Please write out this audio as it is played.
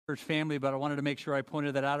church family, but I wanted to make sure I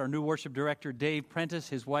pointed that out. Our new worship director, Dave Prentice,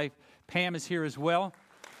 his wife, Pam, is here as well.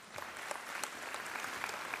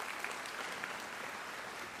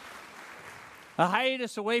 A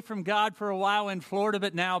hiatus away from God for a while in Florida,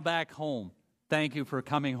 but now back home. Thank you for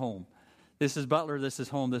coming home. This is Butler, this is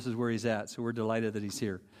home, this is where he's at, so we're delighted that he's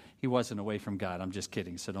here. He wasn't away from God, I'm just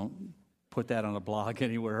kidding, so don't put that on a blog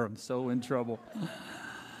anywhere. I'm so in trouble.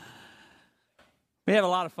 We have a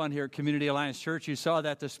lot of fun here at Community Alliance Church. You saw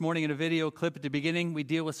that this morning in a video clip at the beginning. We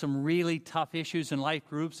deal with some really tough issues in life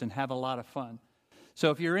groups and have a lot of fun.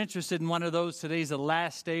 So if you're interested in one of those, today's the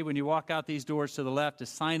last day when you walk out these doors to the left to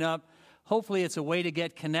sign up. Hopefully it's a way to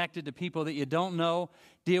get connected to people that you don't know,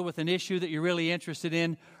 deal with an issue that you're really interested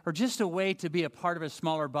in, or just a way to be a part of a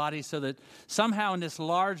smaller body so that somehow in this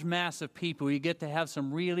large mass of people you get to have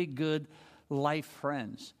some really good life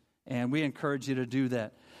friends. And we encourage you to do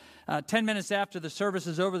that. 10 minutes after the service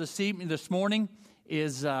is over this morning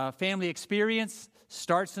is Family Experience.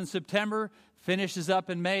 Starts in September, finishes up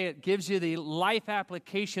in May. It gives you the life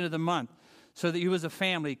application of the month so that you as a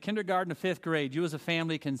family, kindergarten to fifth grade, you as a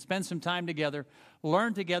family can spend some time together,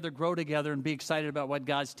 learn together, grow together, and be excited about what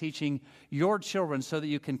God's teaching your children so that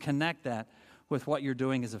you can connect that with what you're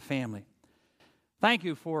doing as a family. Thank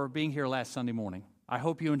you for being here last Sunday morning. I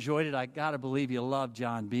hope you enjoyed it. I got to believe you loved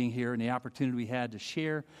John being here and the opportunity we had to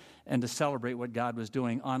share and to celebrate what God was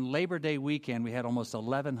doing. On Labor Day weekend, we had almost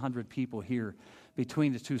 1,100 people here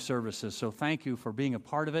between the two services. So thank you for being a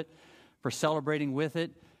part of it, for celebrating with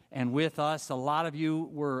it and with us. A lot of you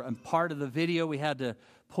were a part of the video. We had to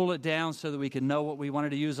pull it down so that we could know what we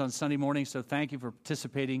wanted to use on Sunday morning. So thank you for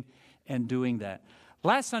participating and doing that.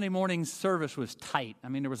 Last Sunday morning's service was tight. I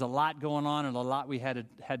mean, there was a lot going on and a lot we had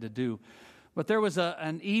to do. But there was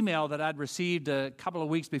an email that I'd received a couple of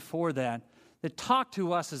weeks before that talked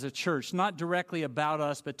to us as a church, not directly about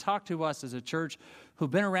us, but talked to us as a church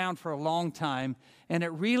who've been around for a long time, and it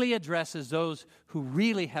really addresses those who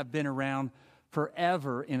really have been around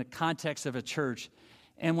forever in a context of a church.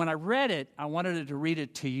 And when I read it, I wanted to read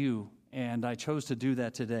it to you, and I chose to do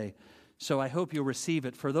that today. So I hope you'll receive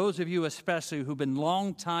it. For those of you especially who've been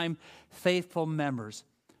long-time faithful members,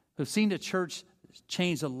 who've seen the church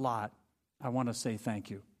change a lot, I want to say thank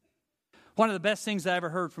you. One of the best things I ever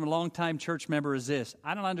heard from a longtime church member is this.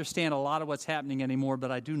 I don't understand a lot of what's happening anymore, but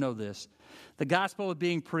I do know this. The gospel is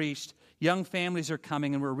being preached, young families are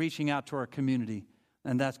coming, and we're reaching out to our community,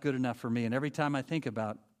 and that's good enough for me. And every time I think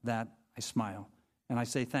about that, I smile, and I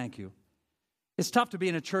say thank you. It's tough to be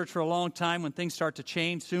in a church for a long time when things start to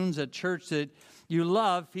change. Soon a church that you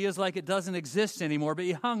love feels like it doesn't exist anymore, but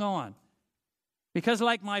you hung on. Because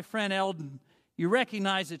like my friend Eldon, you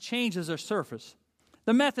recognize that changes are surface.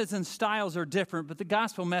 The methods and styles are different, but the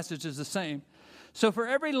gospel message is the same. So for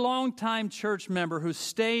every longtime church member who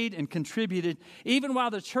stayed and contributed, even while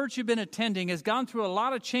the church you've been attending has gone through a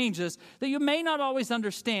lot of changes that you may not always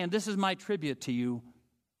understand, this is my tribute to you.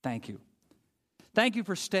 Thank you. Thank you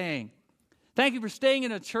for staying. Thank you for staying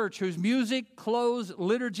in a church whose music, clothes,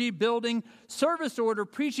 liturgy, building, service order,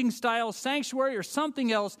 preaching style, sanctuary, or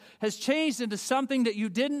something else has changed into something that you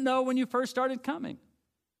didn't know when you first started coming.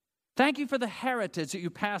 Thank you for the heritage that you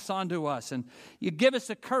pass on to us, and you give us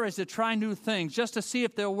the courage to try new things just to see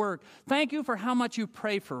if they'll work. Thank you for how much you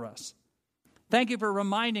pray for us. Thank you for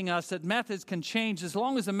reminding us that methods can change as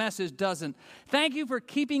long as the message doesn't. Thank you for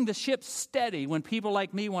keeping the ship steady when people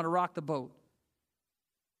like me want to rock the boat.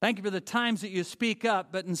 Thank you for the times that you speak up,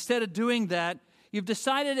 but instead of doing that, you've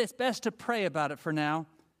decided it's best to pray about it for now.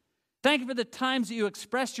 Thank you for the times that you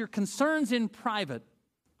express your concerns in private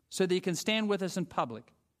so that you can stand with us in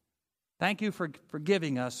public. Thank you for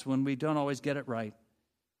forgiving us when we don't always get it right.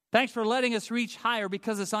 Thanks for letting us reach higher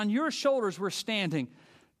because it's on your shoulders we're standing.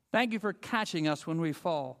 Thank you for catching us when we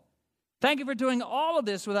fall. Thank you for doing all of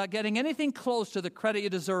this without getting anything close to the credit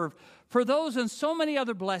you deserve. For those and so many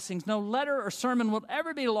other blessings, no letter or sermon will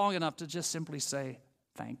ever be long enough to just simply say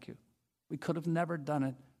thank you. We could have never done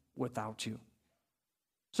it without you.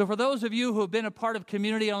 So for those of you who have been a part of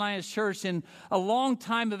Community Alliance Church in a long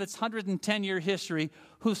time of its 110-year history,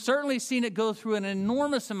 who've certainly seen it go through an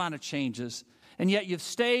enormous amount of changes, and yet you've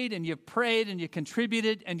stayed and you've prayed and you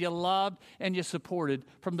contributed and you loved and you supported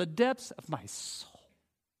from the depths of my soul.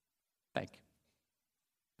 Thank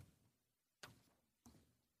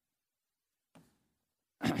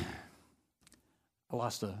you. I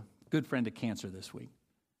lost a good friend to cancer this week,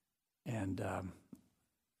 and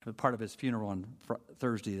a part of his funeral on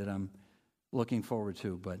Thursday that I'm looking forward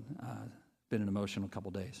to, but been an emotional couple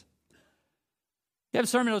days. You have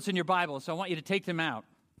sermon notes in your Bible, so I want you to take them out.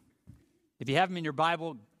 If you have them in your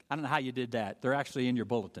Bible, I don't know how you did that. They're actually in your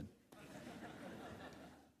bulletin.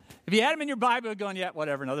 If you had them in your Bible, you're going, yeah,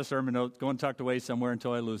 whatever, another sermon note, go and tucked away somewhere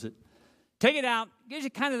until I lose it. Take it out. Gives you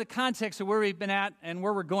kind of the context of where we've been at and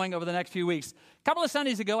where we're going over the next few weeks. A couple of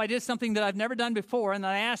Sundays ago, I did something that I've never done before, and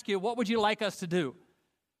I asked you, what would you like us to do?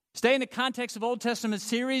 Stay in the context of Old Testament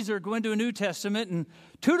series or go into a New Testament, and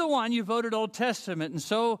 2-1, you voted Old Testament. And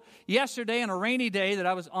so yesterday on a rainy day that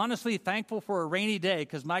I was honestly thankful for a rainy day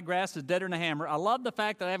because my grass is deader than a hammer. I love the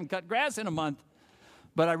fact that I haven't cut grass in a month,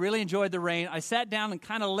 but I really enjoyed the rain. I sat down and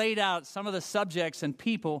kind of laid out some of the subjects and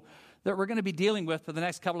people that we're going to be dealing with for the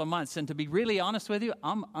next couple of months. And to be really honest with you,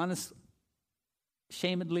 I'm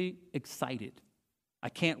ashamedly excited. I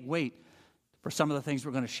can't wait for some of the things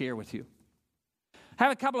we're going to share with you. I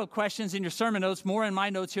have a couple of questions in your sermon notes, more in my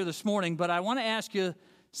notes here this morning, but I want to ask you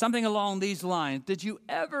something along these lines. Did you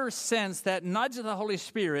ever sense that nudge of the Holy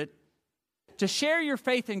Spirit to share your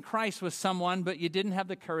faith in Christ with someone, but you didn't have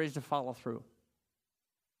the courage to follow through?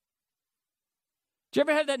 Did you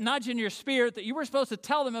ever have that nudge in your spirit that you were supposed to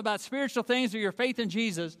tell them about spiritual things or your faith in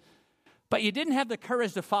Jesus, but you didn't have the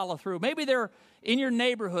courage to follow through? Maybe they're in your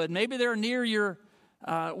neighborhood. Maybe they're near your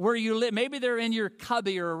where you live. Maybe they're in your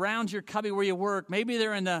cubby or around your cubby where you work. Maybe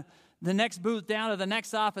they're in the next booth down or the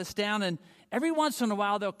next office down. And every once in a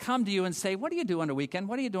while, they'll come to you and say, what are you doing the weekend?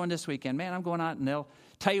 What are you doing this weekend? Man, I'm going out. And they'll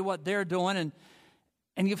tell you what they're doing.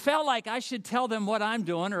 And you felt like I should tell them what I'm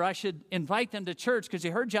doing or I should invite them to church because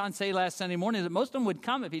you heard John say last Sunday morning that most of them would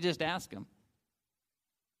come if you just asked them.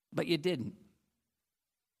 But you didn't.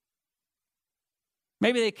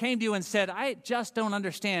 Maybe they came to you and said, I just don't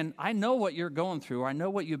understand. I know what you're going through. I know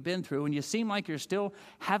what you've been through, and you seem like you're still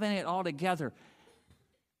having it all together.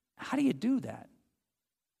 How do you do that?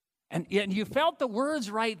 And you felt the words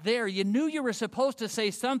right there. You knew you were supposed to say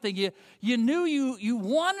something. You knew you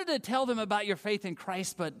wanted to tell them about your faith in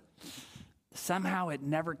Christ, but somehow it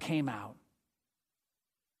never came out.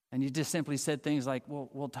 And you just simply said things like, well,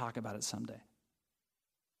 we'll talk about it someday.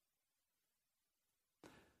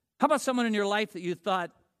 How about someone in your life that you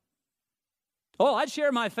thought, oh, I'd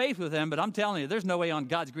share my faith with them, but I'm telling you, there's no way on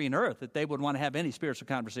God's green earth that they would want to have any spiritual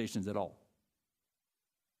conversations at all.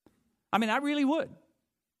 I mean, I really would.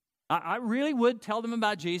 I really would tell them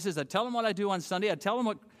about Jesus. I'd tell them what I do on Sunday. I'd tell them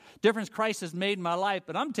what difference Christ has made in my life.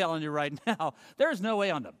 But I'm telling you right now, there's no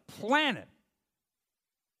way on the planet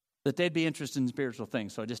that they'd be interested in spiritual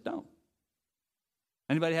things. So I just don't.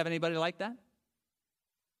 Anybody have anybody like that?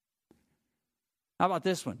 How about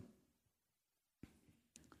this one?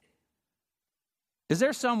 Is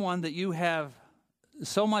there someone that you have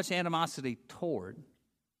so much animosity toward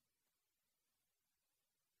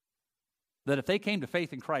that if they came to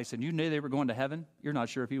faith in Christ and you knew they were going to heaven, you're not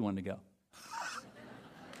sure if you wanted to go?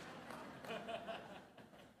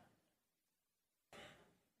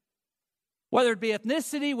 Whether it be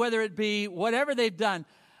ethnicity, whether it be whatever they've done.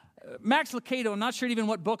 Max Lucado, I'm not sure even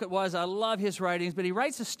what book it was. I love his writings, but he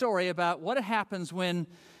writes a story about what happens when,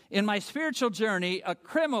 in my spiritual journey, a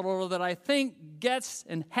criminal that I think gets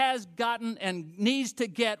and has gotten and needs to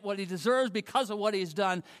get what he deserves because of what he's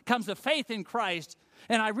done comes to faith in Christ,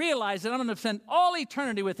 and I realize that I'm going to spend all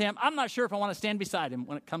eternity with him. I'm not sure if I want to stand beside him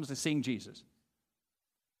when it comes to seeing Jesus.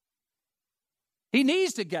 He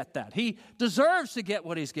needs to get that. He deserves to get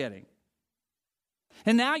what he's getting.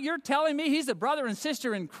 And now you're telling me he's a brother and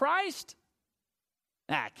sister in Christ?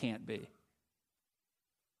 That can't be.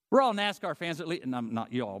 We're all NASCAR fans, at least, and I'm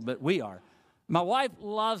not you all, but we are. My wife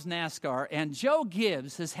loves NASCAR, and Joe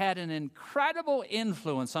Gibbs has had an incredible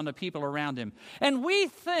influence on the people around him. And we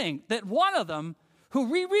think that one of them, who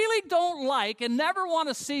we really don't like and never want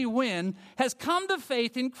to see win, has come to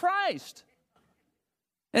faith in Christ.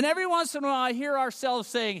 And every once in a while, I hear ourselves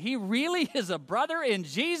saying, he really is a brother in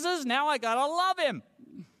Jesus? Now I got to love him.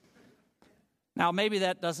 Now, maybe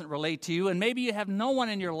that doesn't relate to you, and maybe you have no one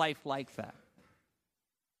in your life like that.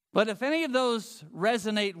 But if any of those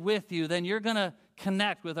resonate with you, then you're going to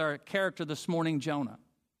connect with our character this morning, Jonah.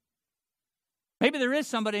 Maybe there is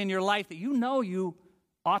somebody in your life that you know you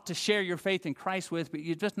ought to share your faith in Christ with, but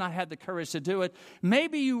you've just not had the courage to do it.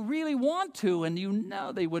 Maybe you really want to, and you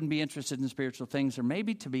know they wouldn't be interested in spiritual things. Or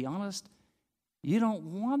maybe, to be honest, you don't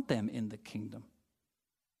want them in the kingdom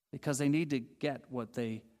because they need to get what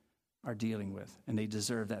they are dealing with, and they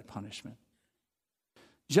deserve that punishment.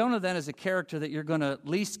 Jonah, then, is a character that you're going to at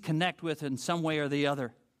least connect with in some way or the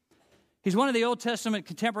other. He's one of the Old Testament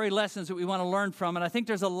contemporary lessons that we want to learn from, and I think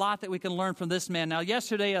there's a lot that we can learn from this man. Now,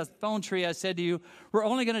 yesterday at Phone Tree, I said to you, we're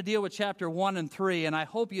only going to deal with chapter 1 and 3, and I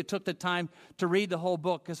hope you took the time to read the whole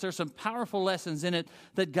book because there's some powerful lessons in it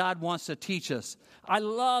that God wants to teach us. I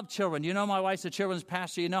love children. You know, my wife's a children's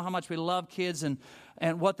pastor. You know how much we love kids and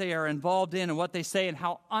what they are involved in and what they say and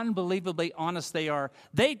how unbelievably honest they are.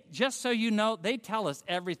 They, just so you know, they tell us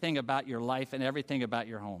everything about your life and everything about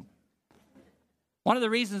your home. One of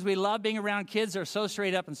the reasons we love being around kids, they're so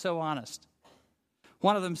straight up and so honest.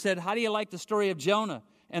 One of them said, how do you like the story of Jonah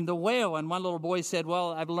and the whale? And one little boy said,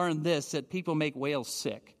 well, I've learned this, that people make whales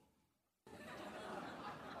sick.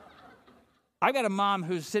 I've got a mom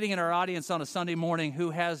who's sitting in our audience on a Sunday morning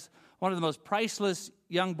who has one of the most priceless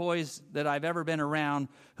young boys that I've ever been around,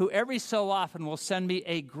 who every so often will send me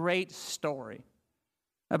a great story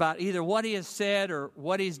about either what he has said or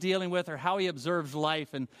what he's dealing with or how he observes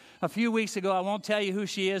life. And a few weeks ago, I won't tell you who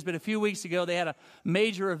she is, but a few weeks ago, they had a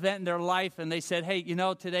major event in their life, and they said, hey, you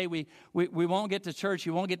know, today we won't get to church,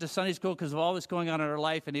 you won't get to Sunday school because of all this going on in our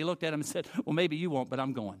life. And he looked at him and said, well, maybe you won't, but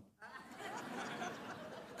I'm going.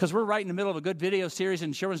 Because we're right in the middle of a good video series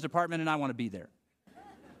in the children's department, and I want to be there.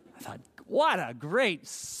 I thought, what a great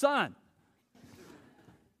son.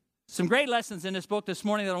 Some great lessons in this book this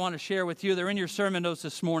morning that I want to share with you. They're in your sermon notes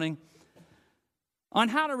this morning on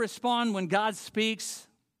how to respond when God speaks,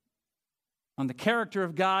 on the character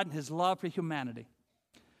of God and his love for humanity.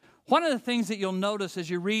 One of the things that you'll notice as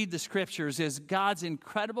you read the scriptures is God's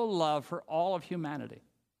incredible love for all of humanity.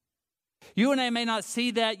 You and I may not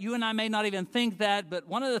see that. You and I may not even think that. But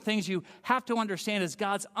one of the things you have to understand is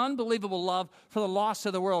God's unbelievable love for the lost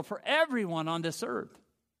of the world, for everyone on this earth.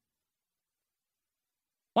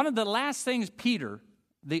 One of the last things Peter,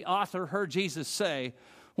 the author, heard Jesus say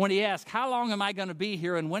when he asked, how long am I going to be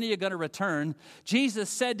here and when are you going to return? Jesus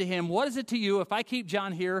said to him, what is it to you if I keep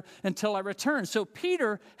John here until I return? So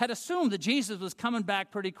Peter had assumed that Jesus was coming back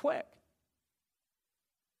pretty quick.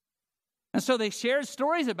 And so they shared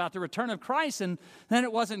stories about the return of Christ, and then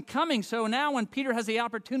it wasn't coming. So now when Peter has the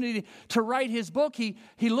opportunity to write his book, he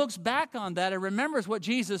looks back on that and remembers what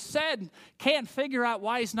Jesus said, can't figure out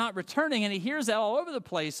why he's not returning, and he hears that all over the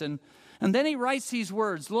place. And then he writes these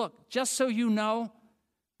words, look, just so you know,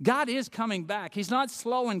 God is coming back. He's not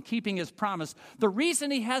slow in keeping his promise. The reason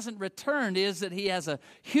he hasn't returned is that he has a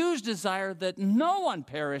huge desire that no one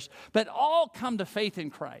perish, but all come to faith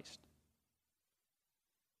in Christ.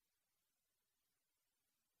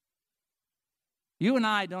 You and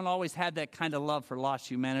I don't always have that kind of love for lost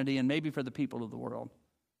humanity and maybe for the people of the world.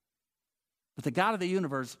 But the God of the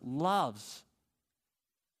universe loves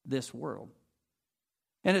this world.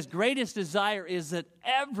 And his greatest desire is that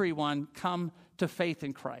everyone come to faith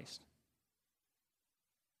in Christ.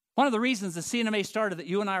 One of the reasons the CNMA started that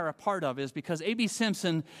you and I are a part of is because A.B.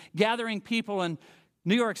 Simpson, gathering people in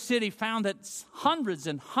New York City, found that hundreds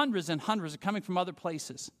and hundreds and hundreds are coming from other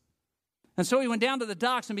places. And so he went down to the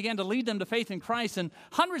docks and began to lead them to faith in Christ, and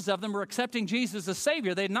hundreds of them were accepting Jesus as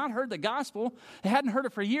Savior. They had not heard the gospel. They hadn't heard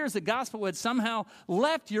it for years. The gospel had somehow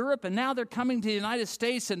left Europe, and now they're coming to the United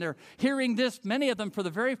States, and they're hearing this, many of them for the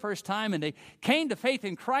very first time, and they came to faith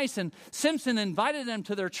in Christ, and Simpson invited them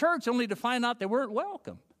to their church only to find out they weren't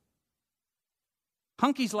welcome.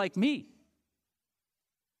 Hunkies like me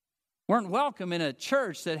weren't welcome in a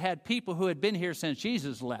church that had people who had been here since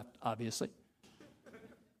Jesus left, obviously.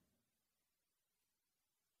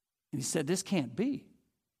 And he said, this can't be.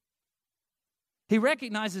 He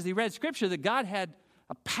recognized as he read Scripture that God had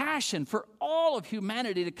a passion for all of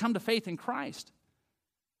humanity to come to faith in Christ.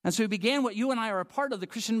 And so he began what you and I are a part of, the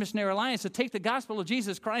Christian Missionary Alliance, to take the gospel of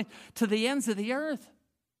Jesus Christ to the ends of the earth.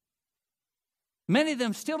 Many of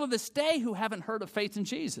them still to this day who haven't heard of faith in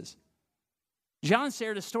Jesus. John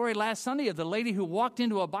shared a story last Sunday of the lady who walked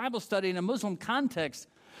into a Bible study in a Muslim context,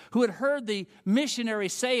 who had heard the missionary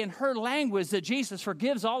say in her language that Jesus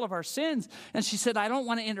forgives all of our sins. And she said, I don't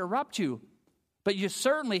want to interrupt you, but you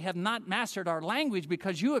certainly have not mastered our language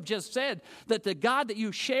because you have just said that the God that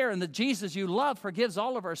you share and the Jesus you love forgives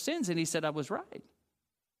all of our sins. And he said, I was right.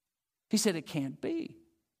 He said, it can't be.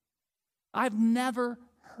 I've never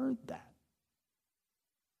heard that.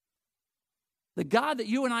 The God that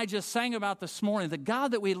you and I just sang about this morning, the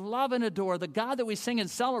God that we love and adore, the God that we sing and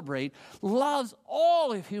celebrate, loves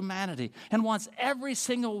all of humanity and wants every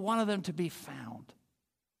single one of them to be found.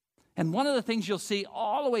 And one of the things you'll see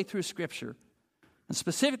all the way through Scripture, and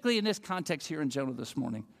specifically in this context here in Jonah this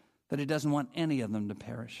morning, that he doesn't want any of them to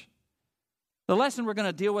perish. The lesson we're going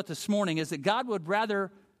to deal with this morning is that God would rather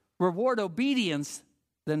reward obedience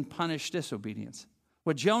than punish disobedience.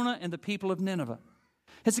 With Jonah and the people of Nineveh.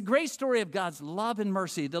 It's a great story of God's love and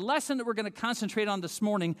mercy. The lesson that we're going to concentrate on this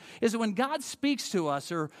morning is that when God speaks to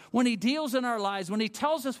us or when he deals in our lives, when he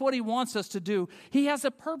tells us what he wants us to do, he has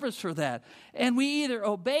a purpose for that. And we either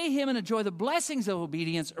obey him and enjoy the blessings of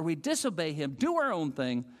obedience, or we disobey him, do our own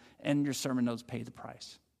thing, and your sermon notes pay the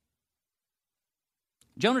price.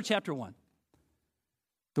 Jonah chapter 1.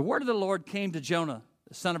 The word of the Lord came to Jonah,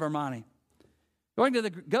 the son of Amittai. Go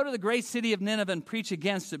to the great city of Nineveh and preach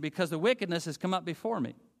against it, because the wickedness has come up before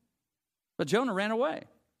me. But Jonah ran away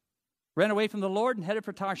from the Lord and headed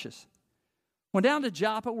for Tarshish. Went down to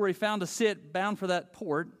Joppa, where he found a ship bound for that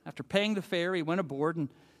port. After paying the fare, he went aboard and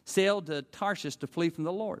sailed to Tarshish to flee from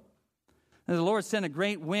the Lord. And the Lord sent a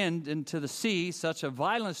great wind into the sea. Such a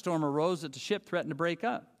violent storm arose that the ship threatened to break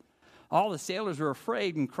up. All the sailors were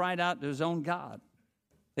afraid and cried out to his own God.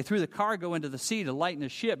 They threw the cargo into the sea to lighten the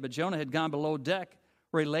ship, but Jonah had gone below deck,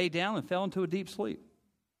 where he lay down and fell into a deep sleep.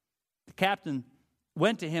 The captain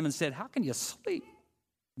went to him and said, "How can you sleep?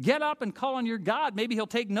 Get up and call on your God. Maybe he'll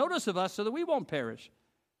take notice of us so that we won't perish."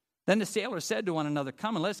 Then the sailors said to one another,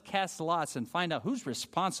 "Come and let's cast lots and find out who's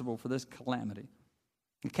responsible for this calamity."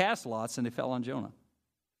 They cast lots, and they fell on Jonah.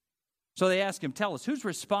 So they asked him, "Tell us, who's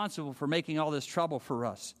responsible for making all this trouble for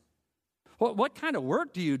us? What kind of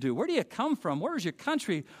work do you do? Where do you come from? Where is your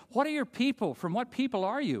country? What are your people? From what people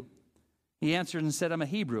are you?" He answered and said, "I'm a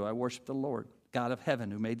Hebrew. I worship the Lord, God of heaven,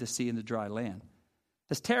 who made the sea and the dry land."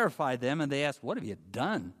 This terrified them, and they asked, "What have you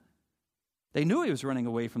done?" They knew he was running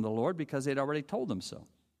away from the Lord because they'd already told them so.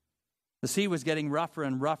 The sea was getting rougher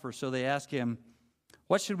and rougher, so they asked him,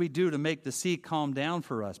 "What should we do to make the sea calm down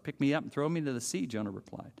for us?" "Pick me up and throw me into the sea," Jonah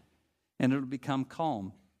replied, "and it'll become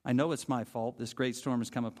calm. I know it's my fault. This great storm has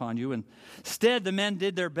come upon you." And instead, the men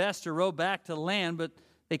did their best to row back to land, but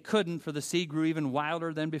they couldn't, for the sea grew even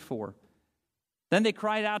wilder than before. Then they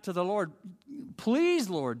cried out to the Lord, "Please,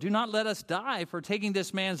 Lord, do not let us die for taking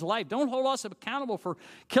this man's life. Don't hold us accountable for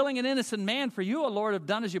killing an innocent man, for you, O Lord, have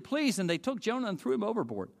done as you please." And they took Jonah and threw him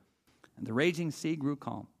overboard. And the raging sea grew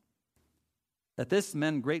calm. At this,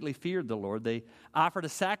 men greatly feared the Lord. They offered a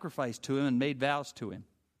sacrifice to him and made vows to him.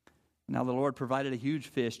 Now the Lord provided a huge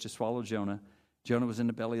fish to swallow Jonah. Jonah was in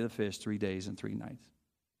the belly of the fish 3 days and 3 nights.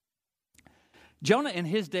 Jonah in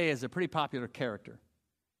his day is a pretty popular character.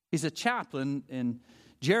 He's a chaplain in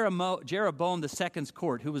Jeroboam II's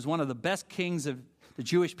court, who was one of the best kings of the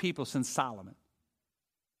Jewish people since Solomon.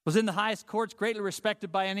 Was in the highest courts, greatly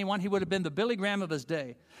respected by anyone. He would have been the Billy Graham of his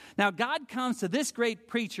day. Now God comes to this great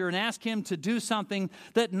preacher and asks him to do something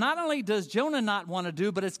that not only does Jonah not want to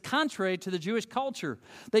do, but it's contrary to the Jewish culture.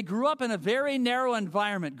 They grew up in a very narrow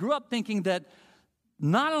environment, grew up thinking that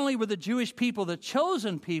not only were the Jewish people the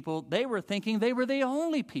chosen people, they were thinking they were the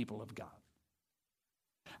only people of God.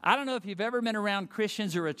 I don't know if you've ever been around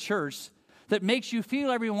Christians or a church that makes you feel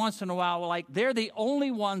every once in a while like they're the only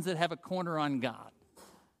ones that have a corner on God.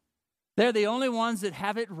 They're the only ones that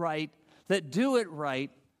have it right, that do it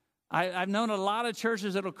right. I've known a lot of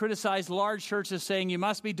churches that will criticize large churches saying you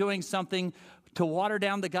must be doing something to water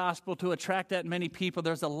down the gospel to attract that many people.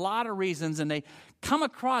 There's a lot of reasons, and they come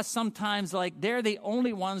across sometimes like they're the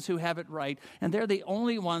only ones who have it right, and they're the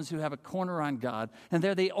only ones who have a corner on God, and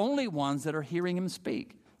they're the only ones that are hearing him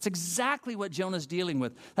speak. It's exactly what Jonah's dealing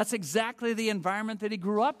with. That's exactly the environment that he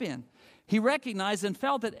grew up in. He recognized and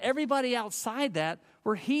felt that everybody outside that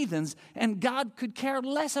were heathens, and God could care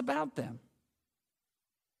less about them.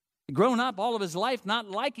 He'd grown up all of his life not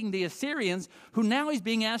liking the Assyrians, who now he's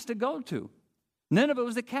being asked to go to. Nineveh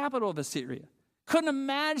was the capital of Assyria. Couldn't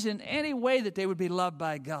imagine any way that they would be loved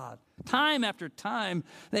by God. Time after time,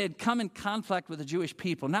 they had come in conflict with the Jewish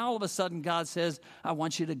people. Now all of a sudden, God says, "I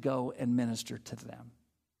want you to go and minister to them."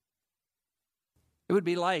 It would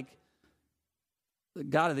be like the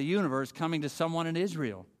God of the universe coming to someone in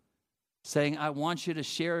Israel saying, "I want you to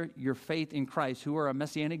share your faith in Christ, who are a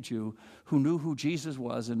Messianic Jew, who knew who Jesus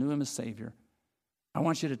was and knew him as Savior. I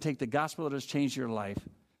want you to take the gospel that has changed your life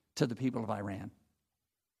to the people of Iran."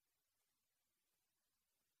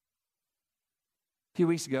 A few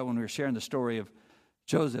weeks ago when we were sharing the story of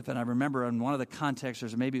Joseph, and I remember in one of the contexts,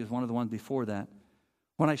 or maybe it was one of the ones before that,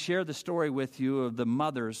 when I shared the story with you of the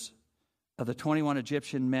mothers of the 21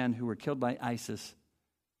 Egyptian men who were killed by ISIS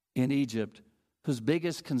in Egypt, whose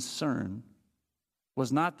biggest concern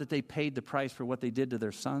was not that they paid the price for what they did to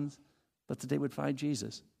their sons, but that they would find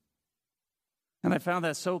Jesus. And I found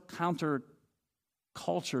that so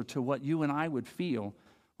counter-culture to what you and I would feel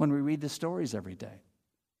when we read the stories every day.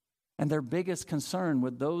 And their biggest concern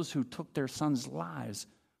with those who took their sons' lives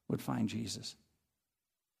would find Jesus.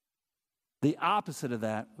 The opposite of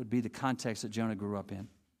that would be the context that Jonah grew up in.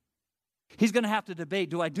 He's going to have to debate,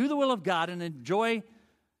 do I do the will of God and enjoy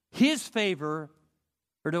his favor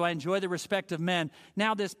Or do I enjoy the respect of men?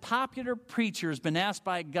 Now, this popular preacher has been asked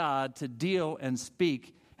by God to deal and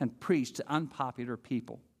speak and preach to unpopular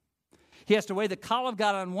people. He has to weigh the call of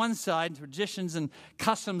God on one side, traditions and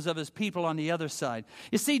customs of his people on the other side.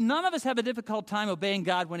 You see, none of us have a difficult time obeying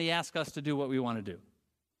God when he asks us to do what we want to do.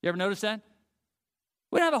 You ever notice that?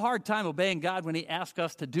 We don't have a hard time obeying God when he asks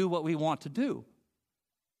us to do what we want to do.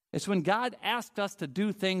 It's when God asks us to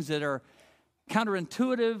do things that are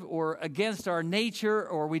counterintuitive or against our nature,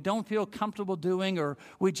 or we don't feel comfortable doing, or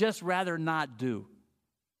we just rather not do.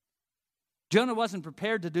 Jonah wasn't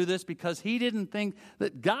prepared to do this because he didn't think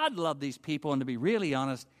that God loved these people, and to be really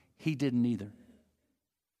honest, he didn't either.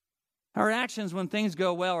 Our actions when things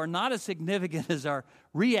go well are not as significant as our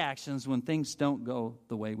reactions when things don't go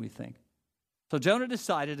the way we think. So Jonah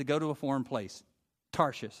decided to go to a foreign place,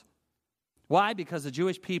 Tarshish. Why? Because the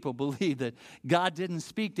Jewish people believed that God didn't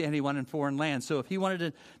speak to anyone in foreign lands. So if he wanted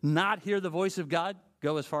to not hear the voice of God,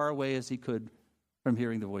 go as far away as he could from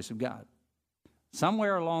hearing the voice of God.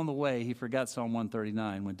 Somewhere along the way, he forgot Psalm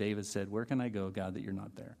 139 when David said, "Where can I go, God, that you're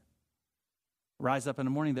not there? Rise up in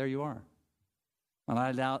the morning, there you are. When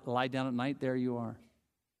I lie down at night, there you are.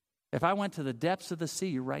 If I went to the depths of the sea,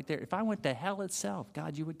 you're right there. If I went to hell itself,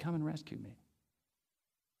 God, you would come and rescue me."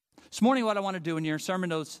 This morning, what I want to do in your sermon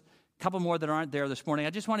notes, a couple more that aren't there this morning, I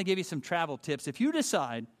just want to give you some travel tips. If you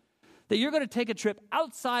decide that you're going to take a trip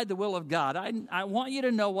outside the will of God, I want you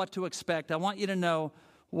to know what to expect. I want you to know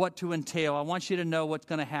what to entail. I want you to know what's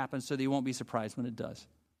going to happen so that you won't be surprised when it does.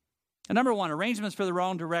 And number one, arrangements for the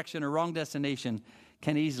wrong direction or wrong destination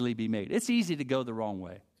can easily be made. It's easy to go the wrong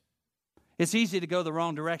way. It's easy to go the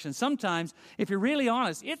wrong direction. Sometimes, if you're really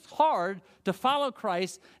honest, it's hard to follow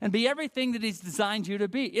Christ and be everything that he's designed you to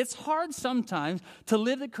be. It's hard sometimes to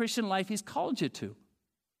live the Christian life he's called you to.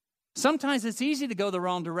 Sometimes it's easy to go the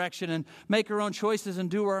wrong direction and make our own choices and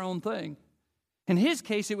do our own thing. In his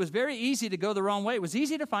case, it was very easy to go the wrong way. It was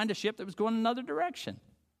easy to find a ship that was going another direction.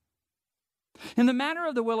 In the matter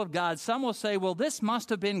of the will of God, some will say, well, this must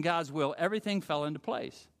have been God's will. Everything fell into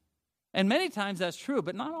place. And many times that's true,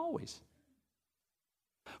 but not always.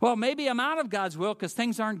 Well, maybe I'm out of God's will because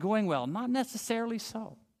things aren't going well. Not necessarily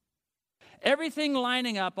so. Everything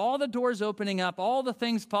lining up, all the doors opening up, all the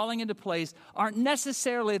things falling into place aren't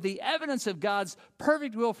necessarily the evidence of God's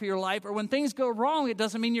perfect will for your life. Or when things go wrong, it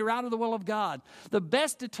doesn't mean you're out of the will of God. The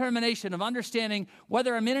best determination of understanding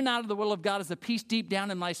whether I'm in and out of the will of God is the peace deep down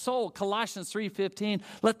in my soul. Colossians 3:15,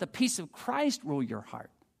 let the peace of Christ rule your heart.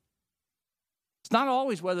 It's not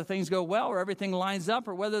always whether things go well or everything lines up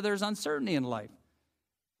or whether there's uncertainty in life.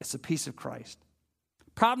 It's the peace of Christ.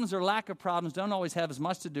 Problems or lack of problems don't always have as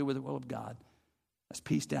much to do with the will of God as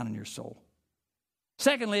peace down in your soul.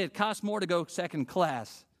 Secondly, it costs more to go second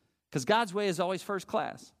class because God's way is always first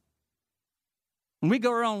class. When we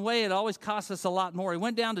go our own way, it always costs us a lot more. He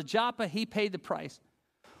went down to Joppa. He paid the price.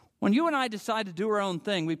 When you and I decide to do our own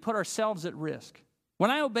thing, we put ourselves at risk. When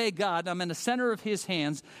I obey God, I'm in the center of his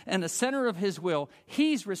hands and the center of his will.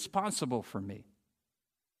 He's responsible for me.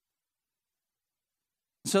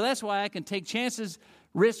 So that's why I can take chances,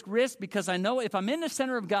 risk, because I know if I'm in the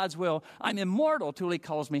center of God's will, I'm immortal till he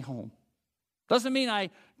calls me home. Doesn't mean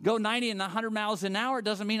I go 90 and 100 miles an hour. It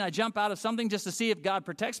doesn't mean I jump out of something just to see if God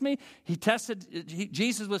protects me.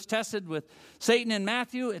 Jesus was tested with Satan in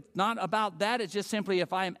Matthew. It's not about that. It's just simply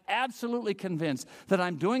if I am absolutely convinced that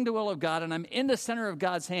I'm doing the will of God and I'm in the center of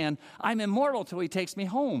God's hand, I'm immortal till he takes me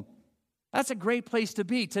home. That's a great place to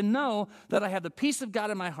be, to know that I have the peace of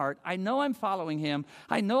God in my heart. I know I'm following him.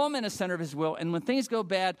 I know I'm in the center of his will. And when things go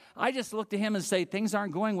bad, I just look to him and say, things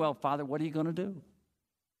aren't going well, Father. What are you going to do?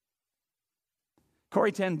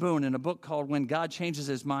 Corrie ten Boom, in a book called When God Changes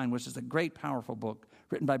His Mind, which is a great, powerful book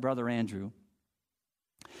written by Brother Andrew,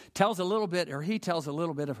 he tells a little bit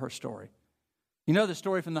of her story. You know the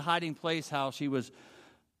story from the hiding place, how she was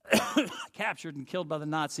captured and killed by the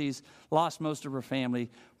Nazis, lost most of her family,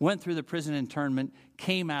 went through the prison internment,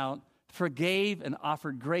 came out, forgave and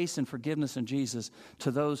offered grace and forgiveness in Jesus to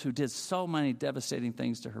those who did so many devastating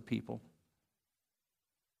things to her people.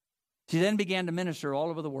 She then began to minister all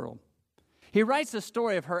over the world. He writes the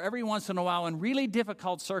story of her every once in a while in really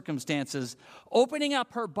difficult circumstances, opening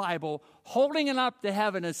up her Bible, holding it up to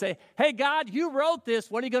heaven and say, hey, God, you wrote this.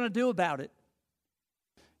 What are you going to do about it?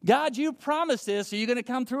 God, you promised this. Are you going to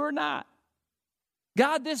come through or not?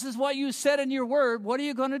 God, this is what you said in your word. What are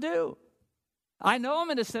you going to do? I know I'm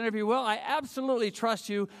in the center of your will. I absolutely trust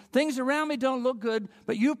you. Things around me don't look good,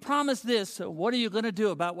 but you promised this. So what are you going to do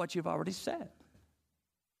about what you've already said?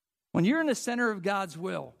 When you're in the center of God's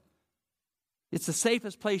will, it's the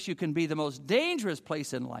safest place you can be. The most dangerous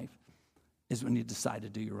place in life is when you decide to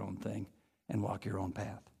do your own thing and walk your own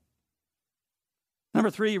path. Number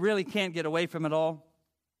 3, you really can't get away from it all.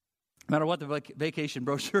 No matter what the vacation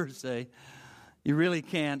brochures say, you really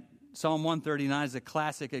can't. Psalm 139 is a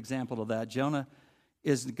classic example of that. Jonah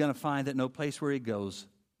is going to find that no place where he goes,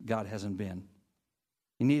 God hasn't been.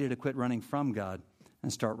 He needed to quit running from God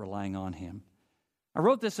and start relying on him. I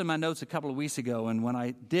wrote this in my notes a couple of weeks ago, and when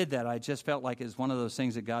I did that, I just felt like it was one of those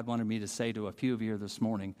things that God wanted me to say to a few of you this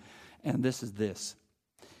morning, and this is this.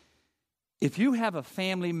 If you have a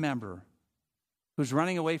family member who's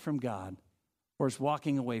running away from God or is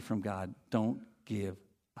walking away from God, don't give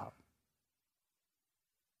up.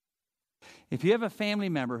 If you have a family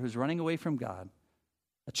member who's running away from God,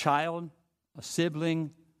 a child, a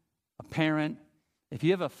sibling, a parent, if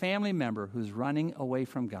you have a family member who's running away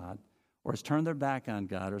from God or has turned their back on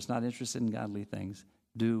God or is not interested in godly things,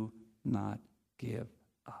 do not give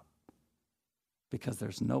up. Because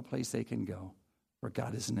there's no place they can go where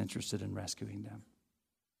God isn't interested in rescuing them.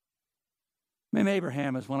 Mim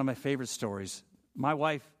Abraham is one of my favorite stories. My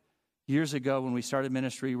wife, years ago when we started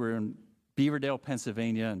ministry, we were in Beaverdale,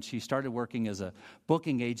 Pennsylvania, and she started working as a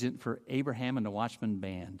booking agent for Abraham and the Watchman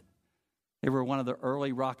Band. They were one of the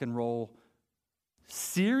early rock and roll.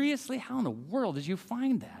 Seriously? How in the world did you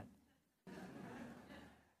find that?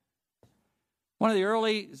 One of the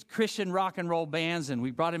early Christian rock and roll bands, and we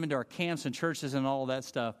brought him into our camps and churches and all of that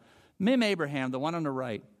stuff. Mim Abraham, the one on the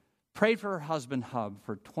right, prayed for her husband, Hub,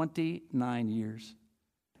 for 29 years.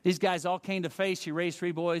 These guys all came to faith. She raised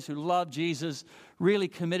 3 boys who loved Jesus, really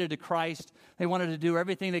committed to Christ. They wanted to do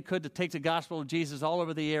everything they could to take the gospel of Jesus all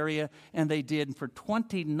over the area, and they did. And for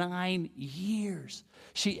 29 years,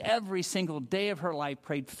 she, every single day of her life,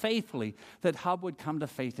 prayed faithfully that Hub would come to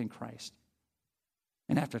faith in Christ.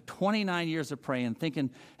 And after 29 years of praying, thinking,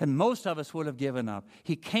 and most of us would have given up,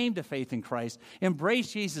 he came to faith in Christ,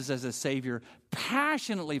 embraced Jesus as a Savior,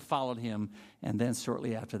 passionately followed him, and then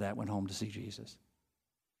shortly after that went home to see Jesus.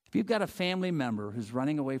 If you've got a family member who's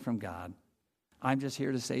running away from God, I'm just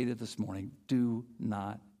here to say to you this morning, do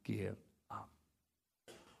not give up.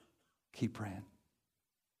 Keep praying.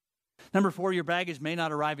 Number 4, your baggage may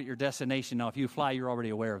not arrive at your destination. Now, if you fly, you're already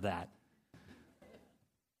aware of that.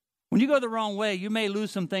 When you go the wrong way, you may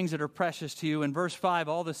lose some things that are precious to you. In verse 5,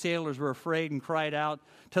 all the sailors were afraid and cried out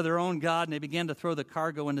to their own God, and they began to throw the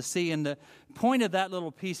cargo in the sea. And the point of that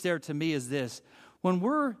little piece there to me is this. When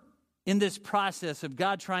we're in this process of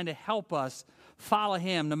God trying to help us follow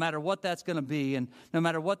him, no matter what that's going to be and no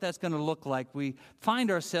matter what that's going to look like, we find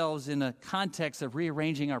ourselves in a context of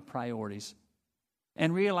rearranging our priorities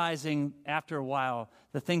and realizing after a while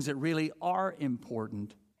the things that really are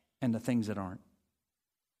important and the things that aren't.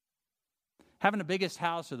 Having the biggest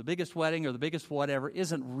house or the biggest wedding or the biggest whatever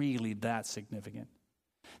isn't really that significant.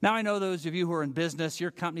 Now, I know those of you who are in business,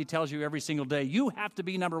 your company tells you every single day, you have to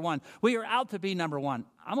be number 1. We are out to be number 1.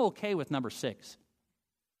 I'm okay with number 6.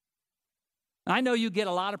 I know you get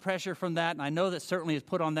a lot of pressure from that, and I know that certainly is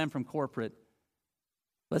put on them from corporate.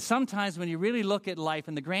 But sometimes when you really look at life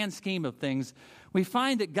in the grand scheme of things, we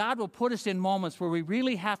find that God will put us in moments where we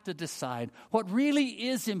really have to decide what really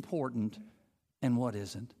is important and what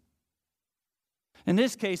isn't. In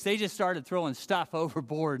this case, they just started throwing stuff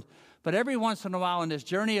overboard. But every once in a while in this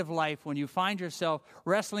journey of life, when you find yourself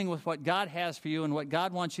wrestling with what God has for you and what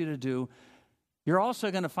God wants you to do, you're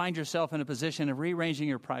also going to find yourself in a position of rearranging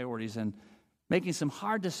your priorities and making some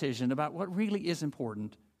hard decisions about what really is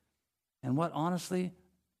important and what honestly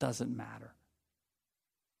doesn't matter.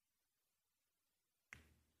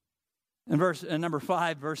 In number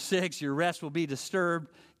 5, verse 6, your rest will be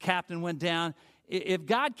disturbed. Captain went down. If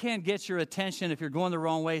God can't get your attention, if you're going the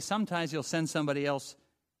wrong way, sometimes he'll send somebody else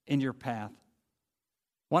in your path.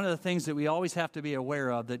 One of the things that we always have to be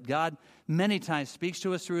aware of, that God many times speaks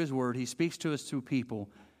to us through his word. He speaks to us through people,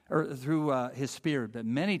 or through his spirit, but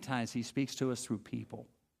many times he speaks to us through people.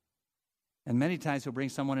 And many times he'll bring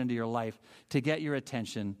someone into your life to get your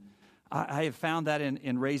attention. I have found that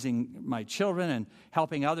in raising my children and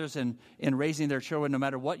helping others in raising their children, no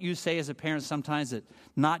matter what you say as a parent, sometimes that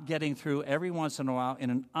not getting through every once in a while in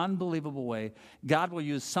an unbelievable way, God will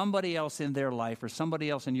use somebody else in their life or somebody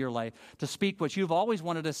else in your life to speak what you've always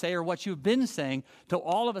wanted to say or what you've been saying, till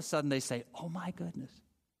all of a sudden they say, oh my goodness.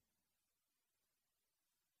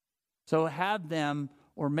 So have them,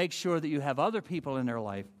 or make sure that you have other people in their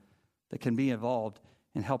life that can be involved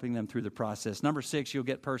in helping them through the process. Number 6, you'll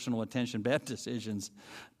get personal attention. Bad decisions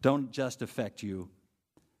don't just affect you.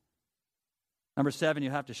 Number 7,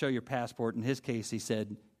 you have to show your passport. In his case, he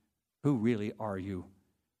said, who really are you?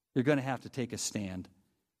 You're going to have to take a stand.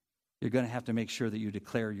 You're going to have to make sure that you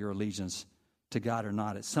declare your allegiance to God or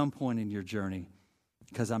not at some point in your journey.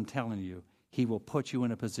 Because I'm telling you, he will put you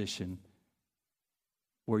in a position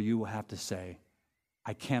where you will have to say,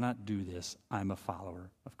 I cannot do this. I'm a follower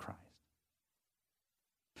of Christ.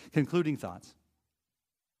 Concluding thoughts.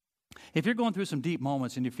 If you're going through some deep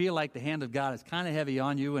moments and you feel like the hand of God is kind of heavy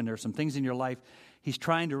on you and there's some things in your life He's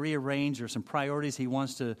trying to rearrange or some priorities He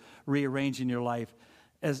wants to rearrange in your life,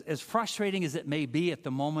 as frustrating as it may be at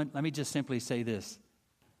the moment, let me just simply say this.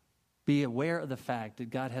 Be aware of the fact that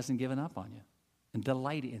God hasn't given up on you and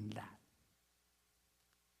delight in that.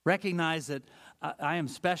 Recognize that I am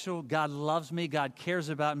special. God loves me. God cares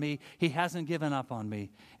about me. He hasn't given up on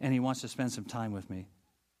me, and He wants to spend some time with me.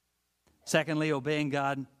 Secondly, obey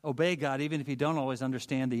God even if you don't always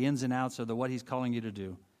understand the ins and outs of what He's calling you to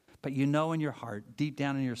do. But you know in your heart, deep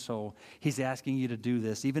down in your soul, He's asking you to do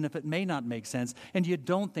this, even if it may not make sense, and you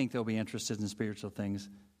don't think they'll be interested in spiritual things.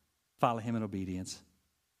 Follow Him in obedience.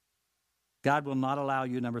 God will not allow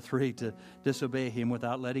you, number 3, to disobey Him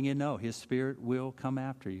without letting you know. His Spirit will come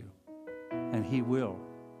after you, and He will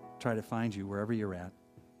try to find you wherever you're at.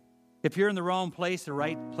 If you're in the wrong place, the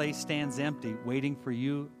right place stands empty, waiting for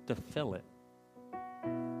you to fill it.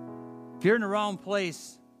 If you're in the wrong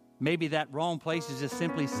place, maybe that wrong place is just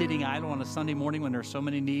simply sitting idle on a Sunday morning when there are so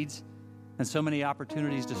many needs and so many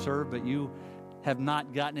opportunities to serve, but you have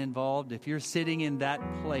not gotten involved. If you're sitting in that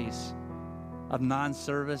place of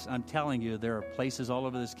non-service, I'm telling you, there are places all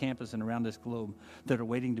over this campus and around this globe that are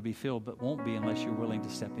waiting to be filled, but won't be unless you're willing to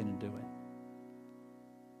step in and do it.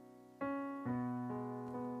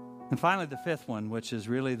 And finally, the 5th one, which is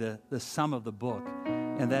really the sum of the book,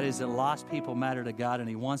 and that is that lost people matter to God, and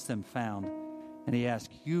He wants them found, and He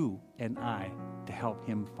asks you and I to help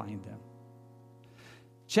Him find them.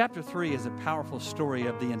 Chapter 3 is a powerful story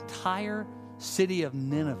of the entire city of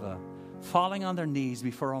Nineveh falling on their knees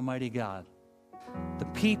before Almighty God. The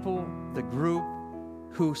people, the group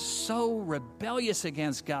who so rebellious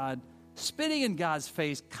against God, spitting in God's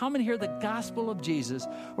face, come and hear the gospel of Jesus,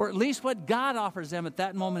 or at least what God offers them at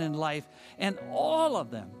that moment in life, and all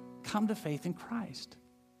of them come to faith in Christ.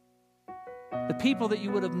 The people that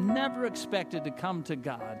you would have never expected to come to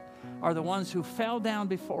God are the ones who fell down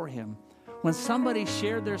before Him when somebody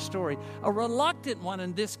shared their story, a reluctant one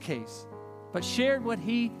in this case, but shared what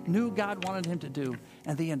he knew God wanted him to do,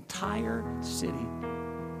 and the entire city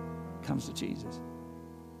comes to Jesus.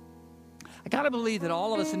 I got to believe that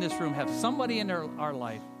all of us in this room have somebody in our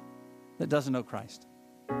life that doesn't know Christ.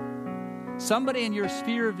 Somebody in your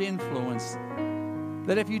sphere of influence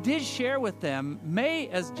that if you did share with them, may,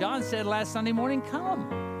 as John said last Sunday morning,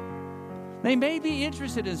 come. They may be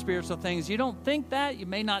interested in spiritual things. You don't think that. You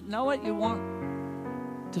may not know it. You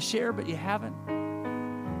want to share, but you haven't.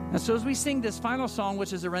 And so as we sing this final song,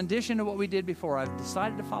 which is a rendition of what we did before, I've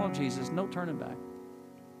decided to follow Jesus, no turning back.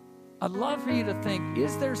 I'd love for you to think,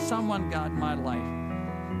 is there someone, God, in my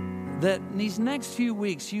life that in these next few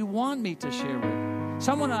weeks you want me to share with?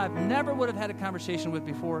 Someone I've never would have had a conversation with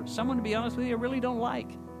before. Someone, to be honest with you, I really don't like.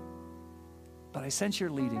 But I sense you're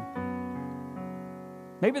leading.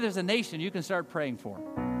 Maybe there's a nation you can start praying for.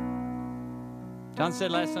 John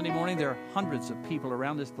said last Sunday morning, there are hundreds of people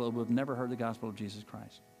around this globe who have never heard the gospel of Jesus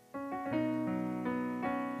Christ.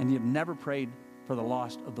 And you've never prayed for the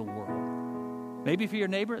lost of the world. Maybe for your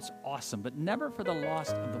neighbor, it's awesome, but never for the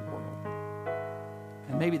lost of the world.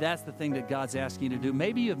 And maybe that's the thing that God's asking you to do.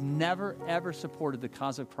 Maybe you've never, ever supported the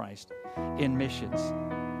cause of Christ in missions.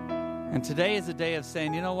 And today is a day of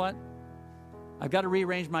saying, you know what? I've got to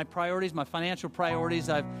rearrange my priorities, my financial priorities.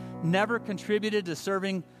 I've never contributed to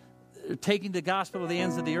serving, taking the gospel to the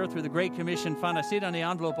ends of the earth through the Great Commission Fund. I see it on the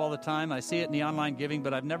envelope all the time. I see it in the online giving,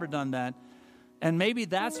 but I've never done that. And maybe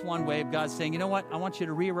that's one way of God saying, you know what? I want you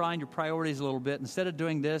to realign your priorities a little bit. Instead of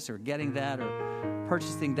doing this or getting that or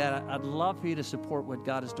purchasing that, I'd love for you to support what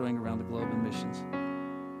God is doing around the globe in missions.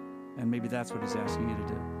 And maybe that's what He's asking you to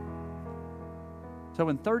do. So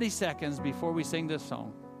in 30 seconds before we sing this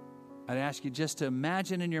song, I'd ask you just to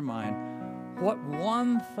imagine in your mind, what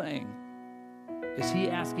one thing is He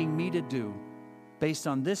asking me to do based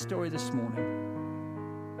on this story this morning?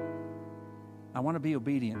 I want to be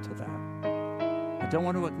obedient to that. I don't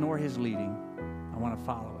want to ignore His leading. I want to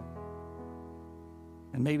follow it.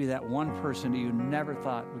 And maybe that one person who you never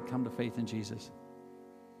thought would come to faith in Jesus,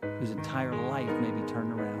 whose entire life may be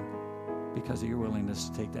turned around because of your willingness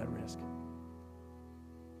to take that risk.